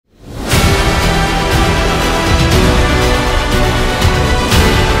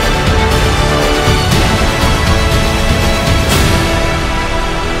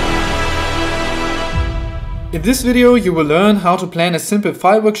In this video you will learn how to plan a simple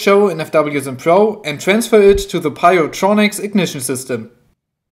fireworks show in FWsim Pro and transfer it to the Pyrotronix ignition system.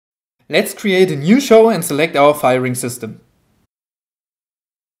 Let's create a new show and select our firing system.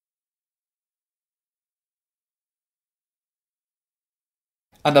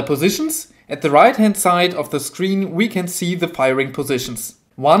 Under Positions, at the right hand side of the screen we can see the firing positions.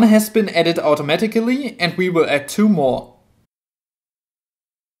 One has been added automatically and we will add 2 more.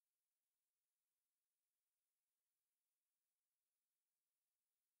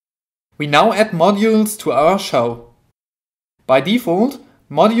 We now add modules to our show. By default,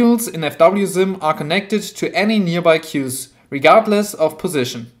 modules in FWsim are connected to any nearby queues, regardless of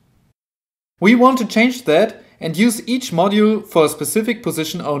position. We want to change that and use each module for a specific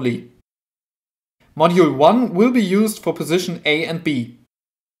position only. Module 1 will be used for position A and B.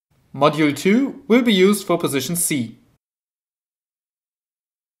 Module 2 will be used for position C.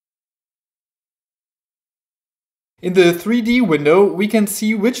 In the 3D window, we can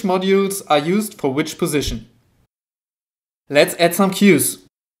see which modules are used for which position. Let's add some cues.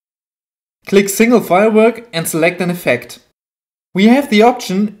 Click Single Firework and select an effect. We have the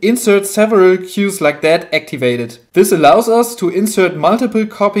option Insert several cues like that activated. This allows us to insert multiple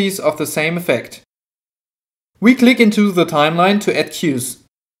copies of the same effect. We click into the timeline to add cues.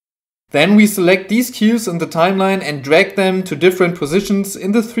 Then we select these cues in the timeline and drag them to different positions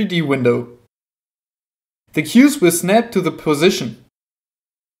in the 3D window. The cues will snap to the position.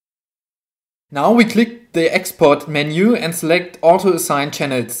 Now we click the Export menu and select Auto Assign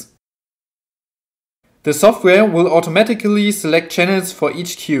Channels. The software will automatically select channels for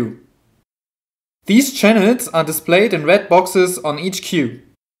each cue. These channels are displayed in red boxes on each cue.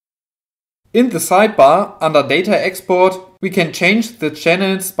 In the sidebar, under Data Export, we can change the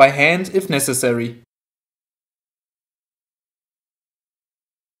channels by hand if necessary.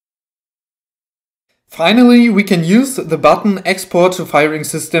 Finally, we can use the button Export to Firing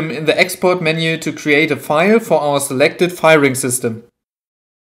System in the Export menu to create a file for our selected firing system.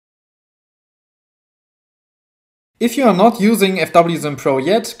 If you are not using FWsim Pro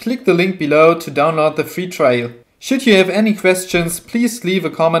yet, click the link below to download the free trial. Should you have any questions, please leave a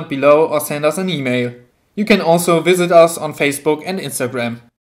comment below or send us an email. You can also visit us on Facebook and Instagram.